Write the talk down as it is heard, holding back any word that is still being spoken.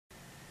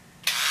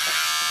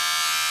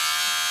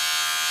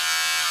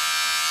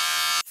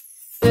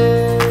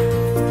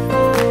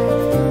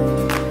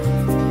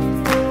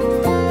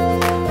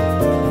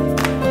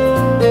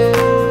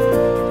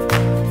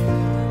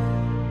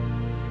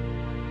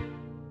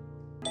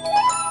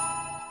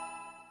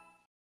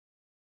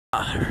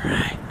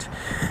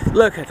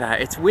Look at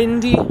that, it's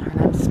windy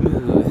and I'm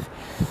smooth.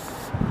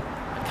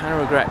 I kind of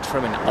regret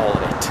trimming all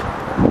of it.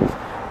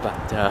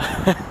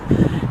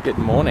 But, good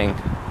morning.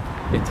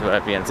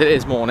 It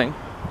is morning.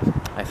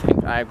 I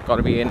think I've got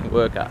to be in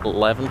work at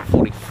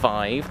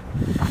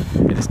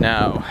 11:45. It is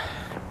now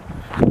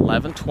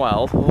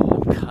 11:12.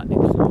 Oh, I'm cutting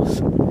it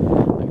close. I'm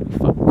going to be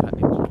fucking cutting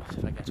it close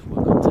if I get to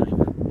work on time.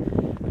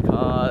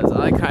 Because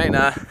I kind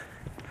of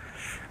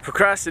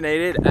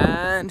procrastinated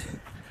and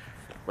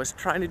was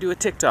trying to do a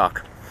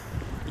TikTok.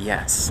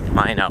 Yes,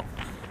 I know.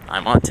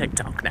 I'm on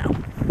TikTok now.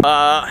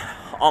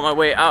 On my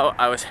way out,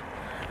 I was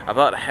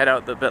about to head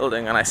out the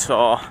building and I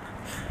saw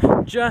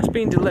just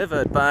being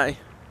delivered by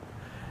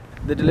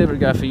the delivery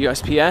guy for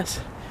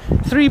USPS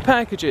 3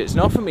 packages,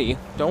 not for me,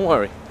 don't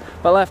worry,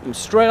 but I left them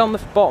straight on the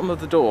bottom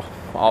of the door,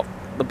 on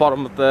the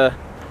bottom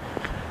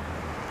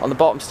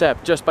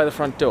step, just by the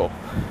front door,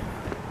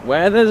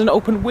 where there's an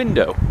open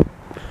window.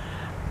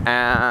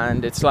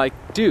 And it's like,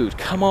 dude,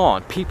 come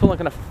on, people are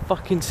gonna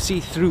fucking see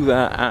through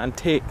that and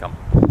take them.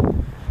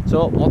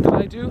 So what did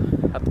I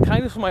do? At the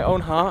kindness of my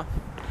own heart,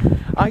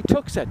 I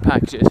took said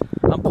packages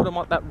and put them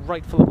at that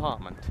rightful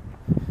apartment.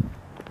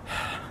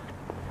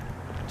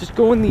 Just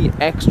going the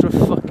extra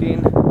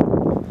fucking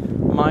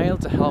mile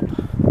to help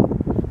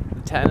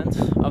the tenants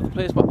of the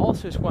place, but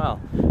also as well,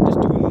 just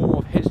doing more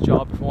of his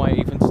job before I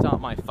even start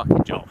my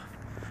fucking job.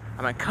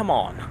 I mean, come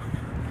on.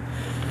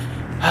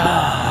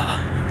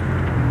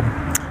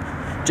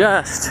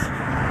 Just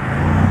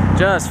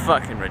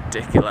fucking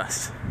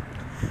ridiculous.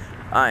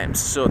 I am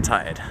so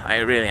tired. I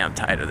really am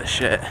tired of this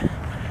shit.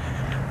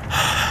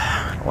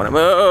 I want to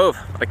move,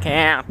 but I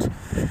can't,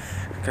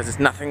 because there's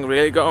nothing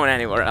really going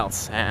anywhere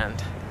else,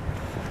 and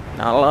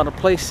not a lot of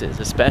places,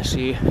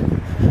 especially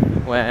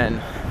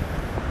when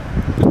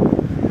the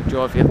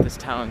majority of this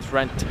town's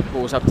rent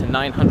goes up to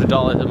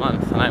 $900 a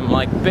month, and I'm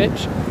like,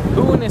 bitch,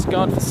 who in this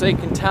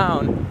godforsaken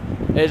town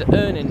is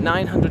earning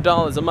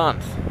 $900 a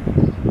month?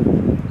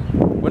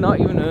 We're not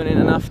even earning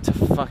enough to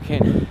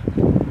fucking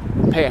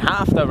pay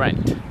half the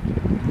rent,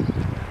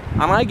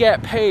 and I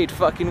get paid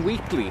fucking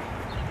weekly.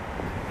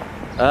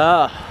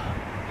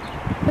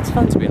 It's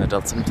fun to be an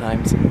adult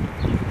sometimes.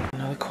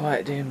 Another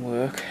quiet day in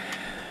work.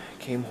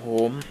 Came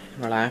home,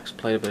 relaxed,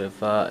 played a bit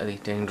of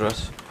Elite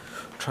Dangerous,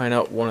 trying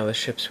out one of the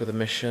ships with a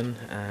mission,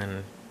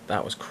 and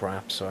that was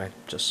crap, so I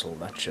just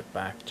sold that ship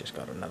back, just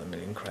got another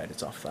 1,000,000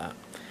 credits off that,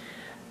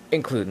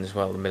 including as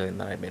well the 1,000,000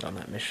 that I made on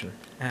that mission.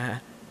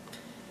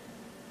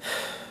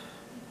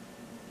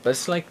 But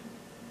it's like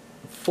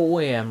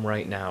 4 AM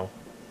right now,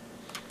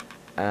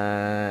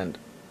 and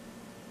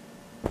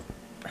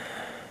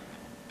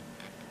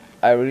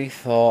I really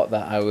thought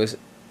that I was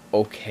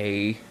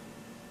okay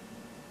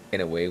in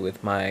a way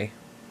with my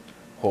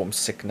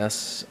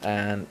homesickness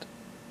and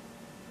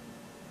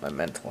my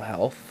mental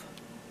health.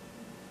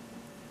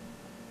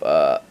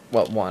 But,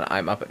 well, one,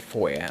 I'm up at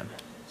 4 AM,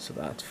 so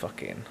that's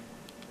fucking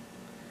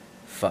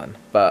fun.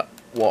 But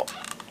what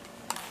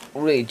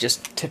really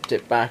just tipped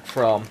it back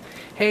from,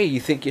 hey,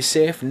 you think you're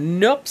safe?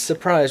 Nope,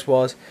 surprise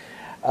was,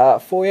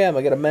 4 AM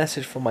I get a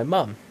message from my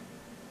mum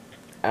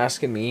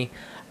asking me,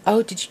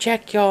 oh, did you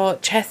check your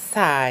chest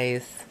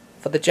size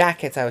for the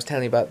jackets I was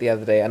telling you about the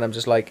other day? And I'm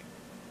just like,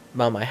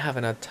 Mum, I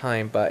haven't had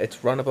time, but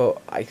it's run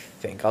about, I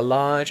think, a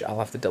large. I'll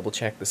have to double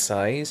check the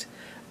size.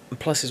 And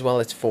plus as well,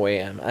 it's 4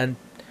 AM. And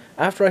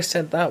after I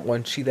sent that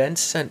one, she then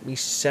sent me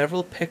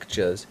several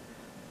pictures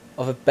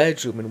of a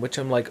bedroom in which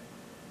I'm like,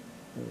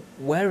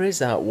 where is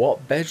that?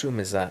 What bedroom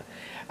is that?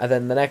 And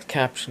then the next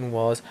caption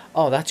was,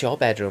 oh, that's your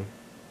bedroom.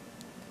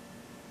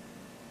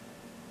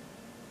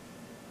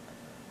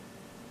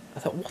 I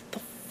thought, what the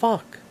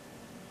fuck?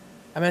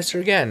 I messaged her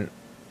again.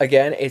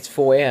 Again, it's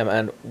 4 AM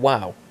and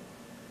wow.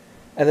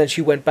 And then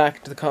she went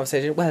back to the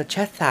conversation, well,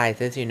 chest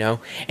sizes, you know,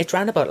 it's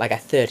round about like a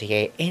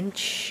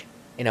 38-inch,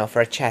 you know,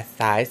 for a chest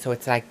size, so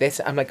it's like this.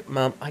 I'm like,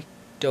 Mum, I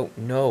don't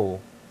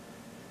know.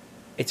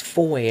 It's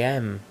 4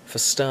 AM for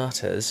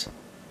starters.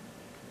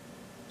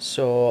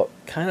 So,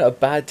 kind of a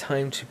bad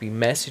time to be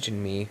messaging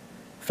me.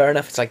 Fair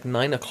enough, it's like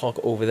 9 o'clock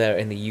over there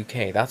in the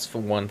UK, that's for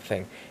one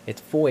thing.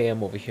 It's 4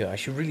 AM over here, I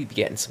should really be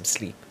getting some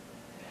sleep.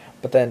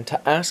 But then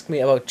to ask me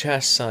about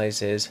chest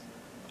sizes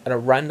at a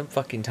random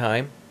fucking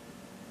time,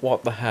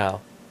 what the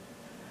hell?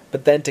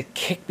 But then to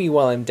kick me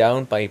while I'm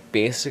down by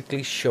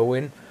basically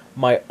showing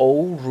my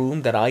old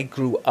room that I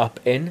grew up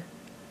in,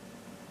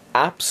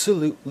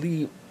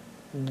 absolutely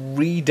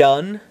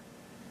redone.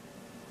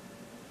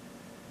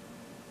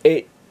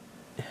 I'm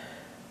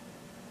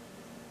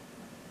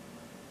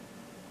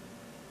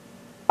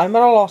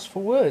at a loss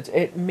for words.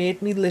 It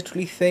made me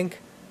literally think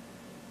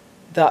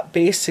that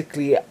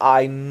basically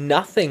I'm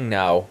nothing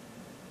now.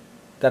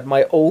 That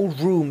my old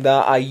room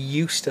that I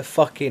used to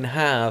fucking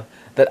have,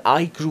 that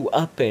I grew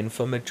up in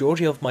for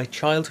majority of my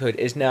childhood,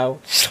 is now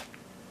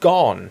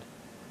gone.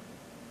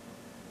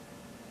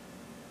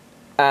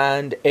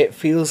 And it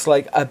feels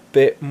like a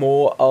bit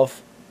more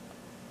of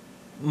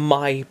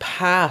my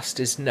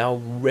past is now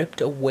ripped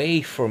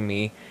away from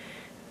me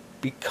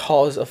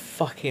because of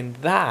fucking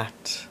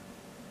that.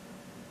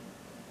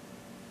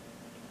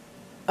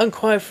 And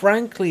quite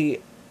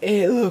frankly,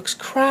 It looks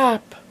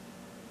crap.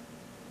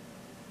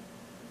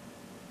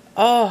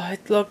 Oh,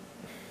 it look.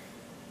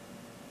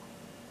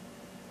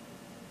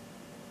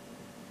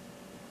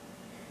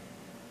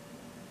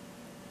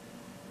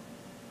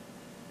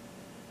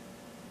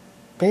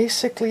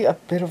 Basically a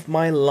bit of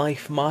my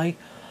life, my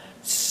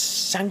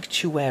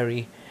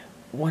sanctuary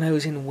when I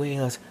was in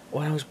Wales,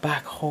 when I was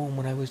back home,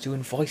 when I was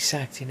doing voice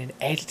acting and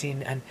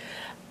editing and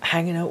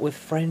hanging out with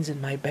friends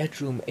in my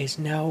bedroom is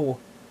now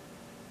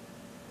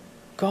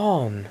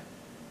gone.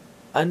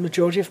 And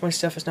majority of my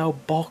stuff is now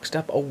boxed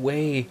up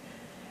away.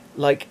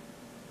 Like,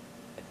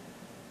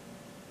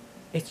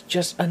 it's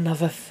just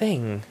another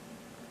thing.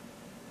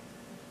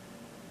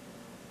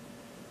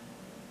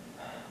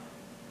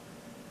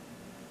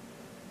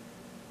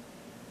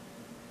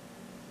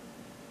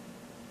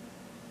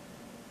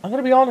 I'm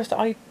gonna be honest,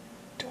 I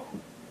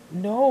don't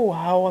know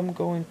how I'm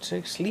going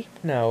to sleep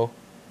now,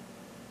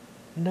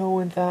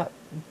 knowing that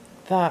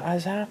that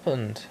has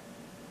happened.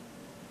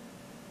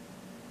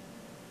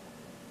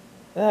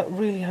 That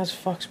really has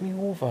fucked me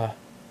over.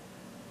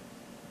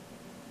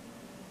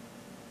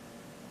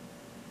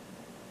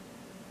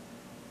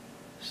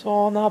 So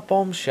on that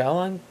bombshell,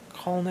 I'm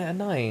calling it a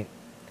night.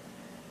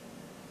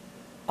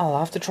 I'll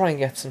have to try and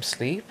get some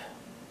sleep.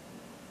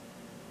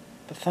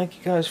 But thank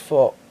you guys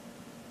for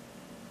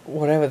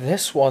whatever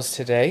this was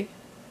today,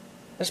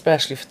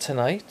 especially for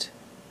tonight.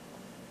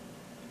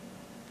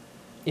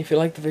 If you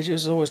like the videos,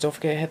 as always, don't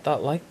forget to hit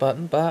that like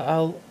button. But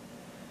I'll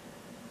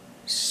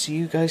see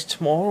you guys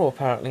tomorrow,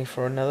 apparently,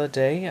 for another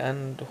day,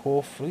 and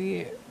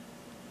hopefully,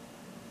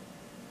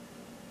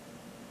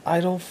 I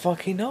don't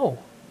fucking know.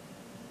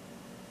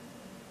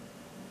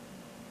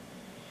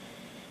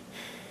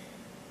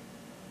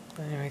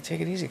 Anyway,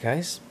 take it easy,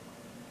 guys.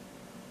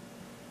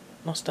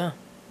 Nosta.